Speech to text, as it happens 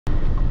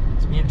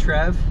Me and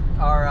Trev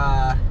are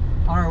on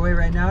our way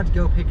right now to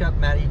go pick up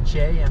Maddie,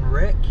 Jay, and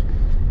Rick.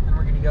 And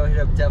we're gonna go hit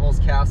up Devil's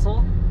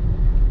Castle.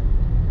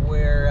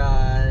 We're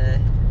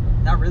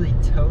not really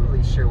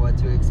totally sure what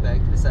to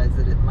expect, besides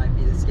that it might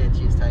be the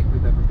sketchiest hike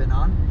we've ever been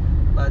on.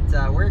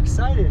 But we're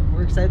excited.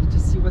 We're excited to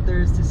see what there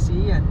is to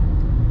see,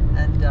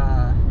 and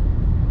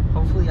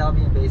hopefully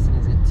Albion Basin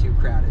isn't too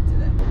crowded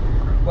today.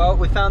 Well,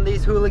 we found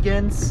these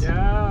hooligans.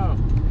 Yeah.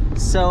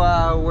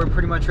 So we're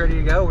pretty much ready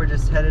to go. We're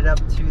just headed up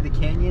to the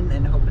canyon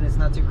and hoping it's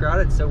not too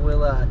crowded. So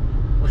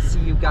we'll see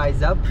you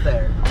guys up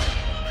there.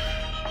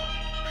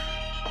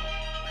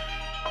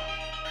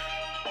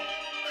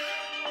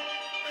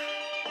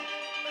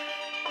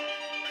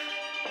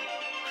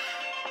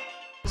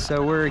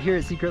 So we're here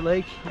at Secret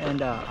Lake,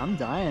 and I'm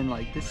dying.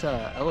 Like, this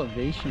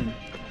elevation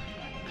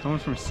coming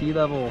from sea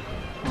level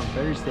on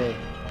Thursday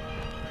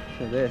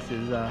to this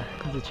is a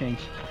change.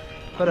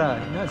 But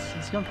no,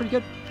 it's going pretty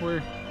good.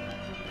 We're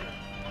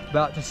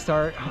about to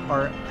start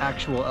our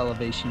actual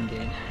elevation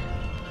gain.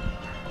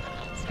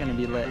 It's gonna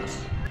be lit.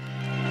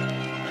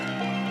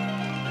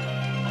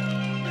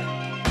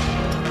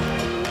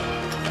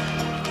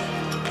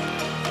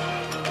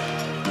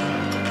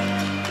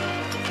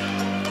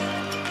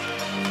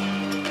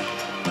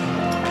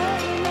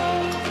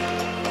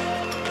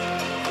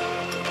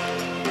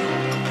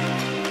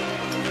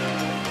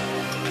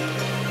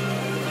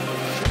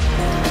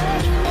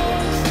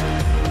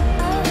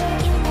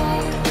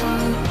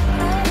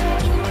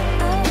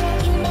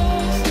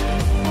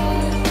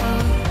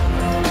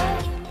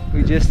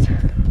 We just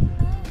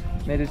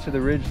made it to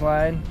the ridge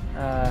line,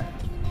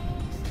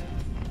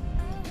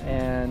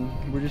 and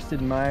we're just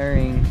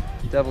admiring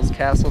Devil's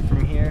Castle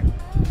from here.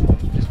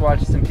 Just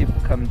watched some people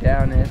come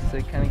down it, so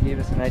it kind of gave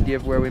us an idea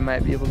of where we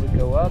might be able to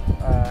go up.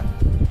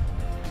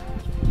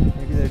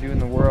 Maybe they're doing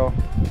the whirl.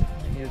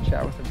 I need to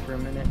chat with them for a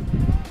minute.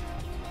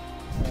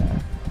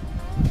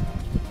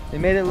 They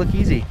made it look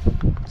easy,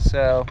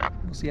 so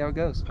we'll see how it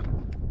goes.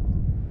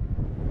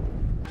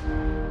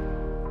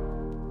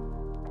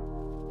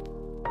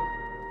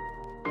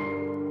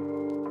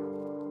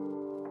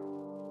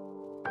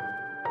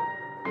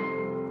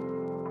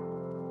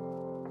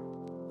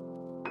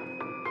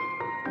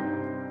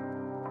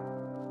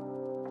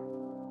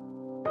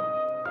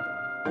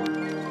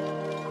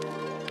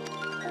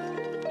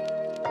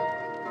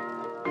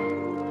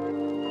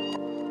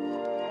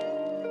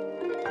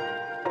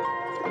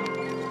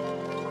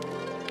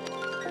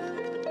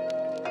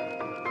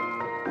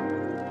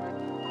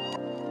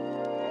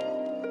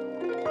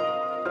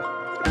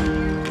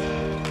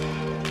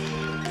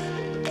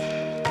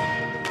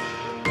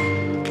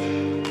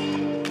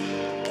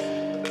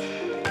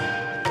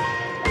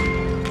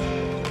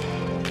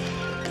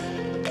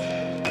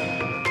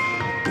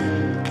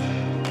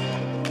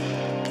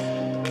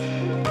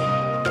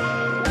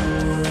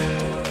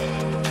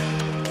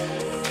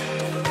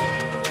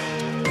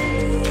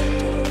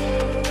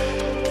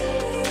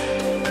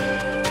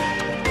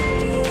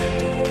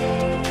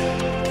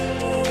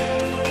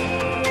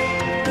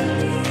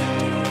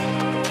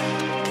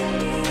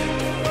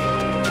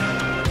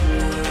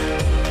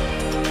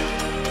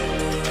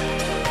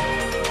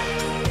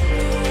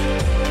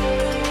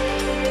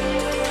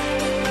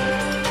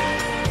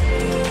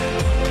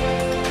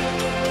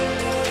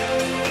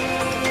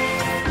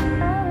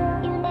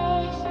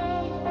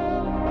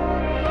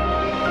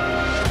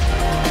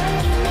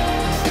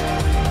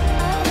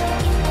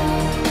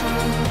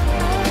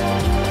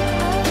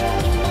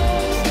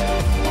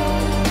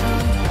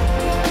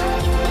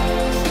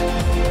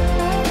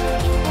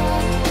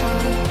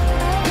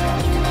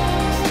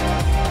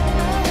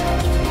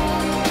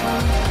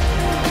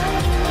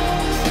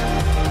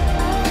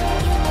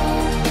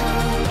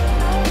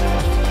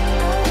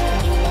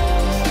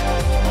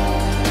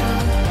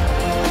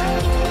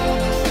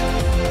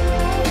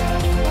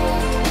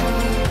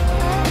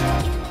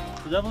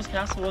 Devil's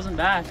Castle wasn't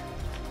bad.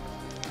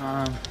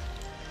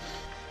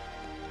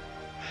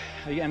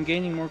 I'm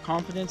gaining more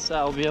confidence that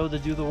I'll be able to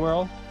do the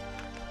whirl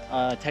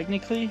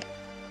technically,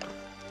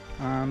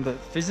 but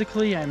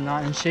physically I'm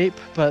not in shape,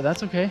 but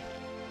that's okay,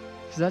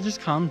 because that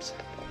just comes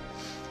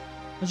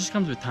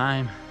with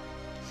time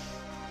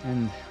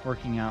and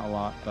working out a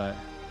lot, but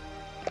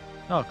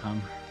that'll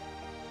come.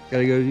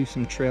 Gotta go do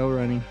some trail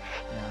running.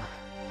 Yeah.